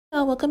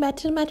y'all, welcome back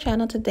to my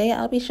channel. Today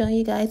I'll be showing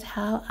you guys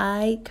how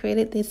I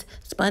created this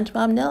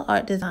SpongeBob nail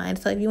art design.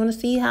 So if you want to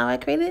see how I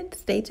created it,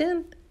 stay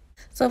tuned.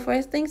 So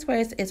first things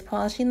first is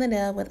polishing the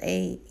nail with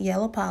a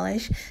yellow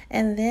polish,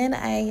 and then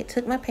I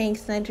took my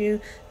paints and I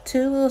drew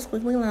two little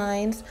squiggly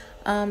lines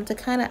to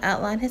kind of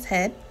outline his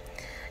head,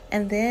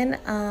 and then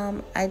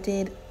I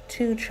did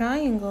two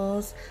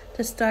triangles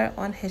to start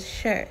on his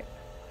shirt.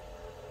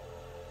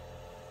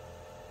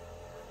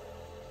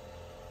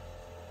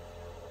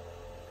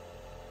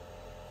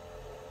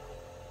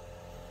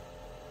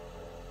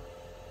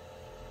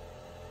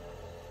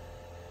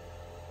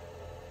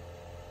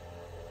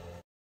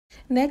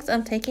 Next,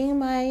 I'm taking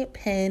my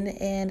pen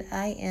and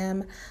I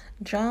am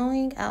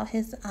drawing out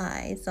his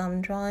eyes. So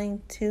I'm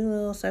drawing two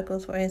little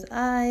circles for his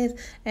eyes,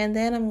 and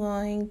then I'm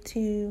going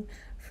to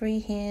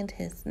freehand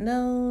his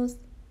nose,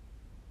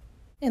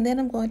 and then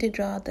I'm going to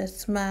draw the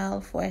smile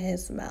for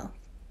his mouth.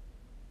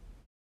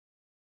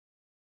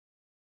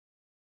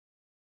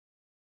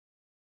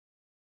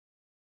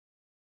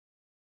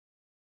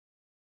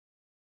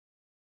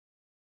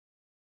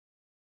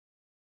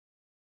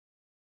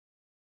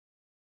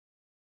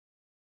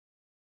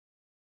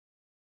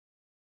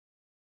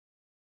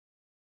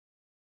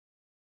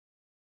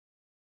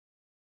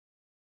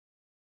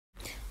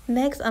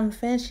 Next, I'm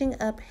finishing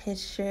up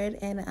his shirt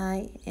and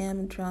I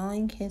am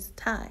drawing his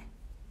tie.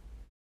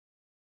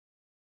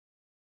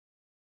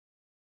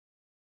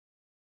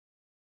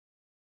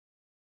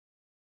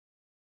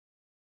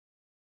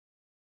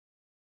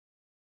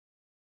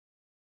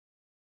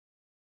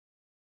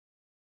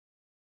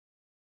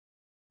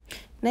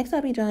 Next,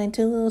 I'll be drawing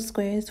two little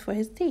squares for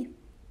his teeth.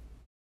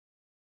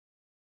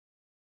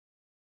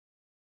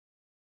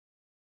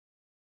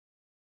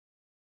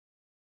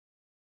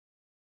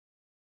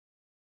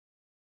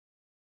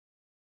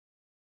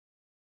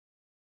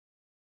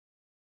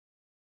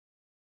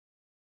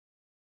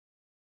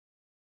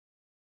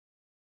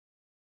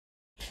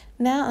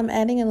 Now I'm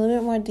adding a little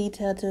bit more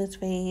detail to his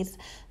face,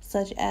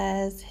 such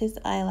as his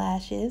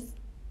eyelashes.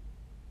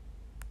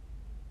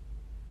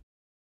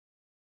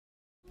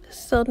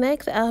 So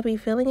next I'll be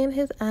filling in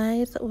his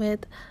eyes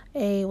with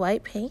a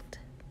white paint.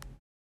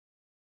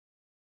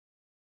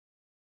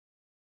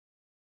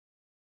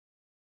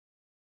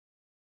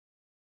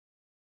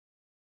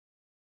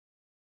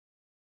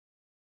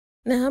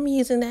 Now I'm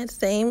using that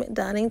same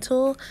dotting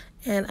tool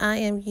and I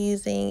am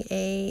using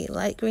a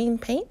light green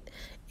paint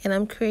and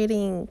I'm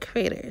creating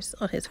craters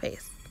on his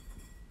face.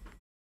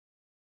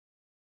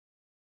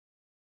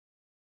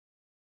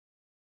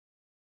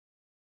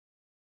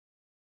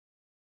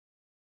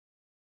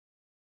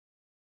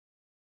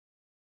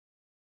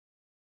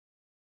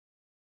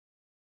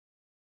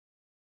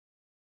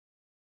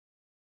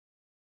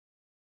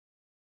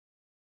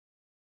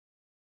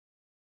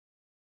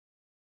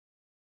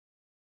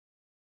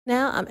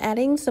 Now I'm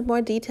adding some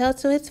more detail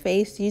to his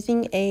face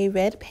using a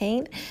red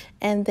paint,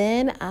 and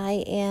then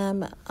I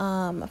am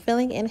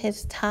filling in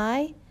his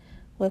tie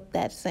with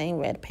that same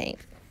red paint.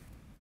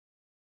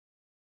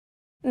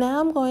 Now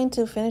I'm going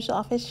to finish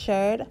off his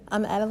shirt.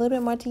 I'm add a little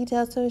bit more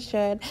detail to his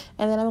shirt,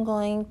 and then I'm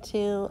going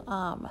to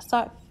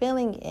start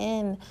filling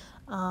in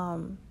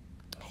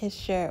his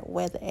shirt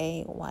with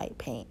a white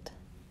paint.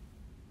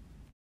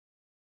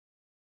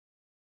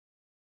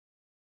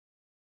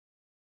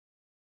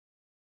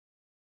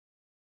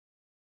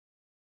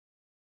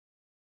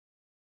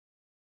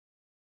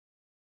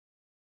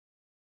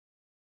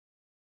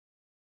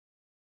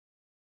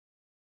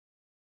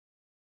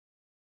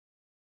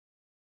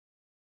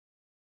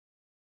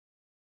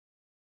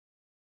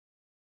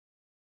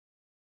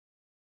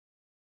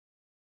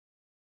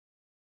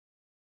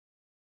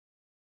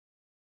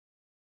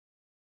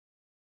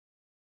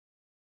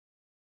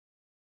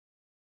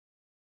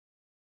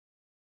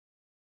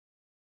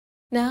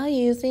 Now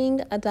using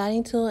a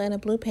dotting tool and a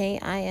blue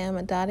paint, I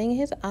am dotting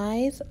his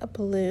eyes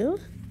blue.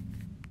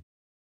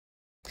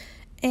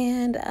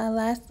 And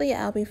lastly,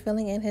 I'll be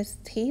filling in his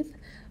teeth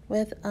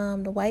with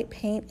the white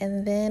paint,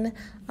 and then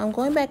I'm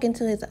going back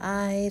into his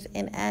eyes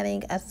and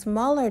adding a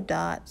smaller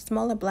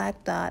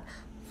black dot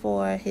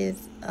for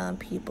his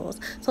pupils.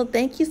 So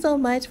thank you so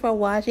much for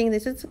watching.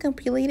 This is a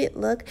completed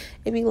look.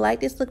 If you like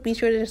this look, be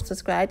sure to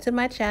subscribe to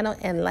my channel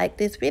and like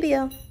this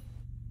video.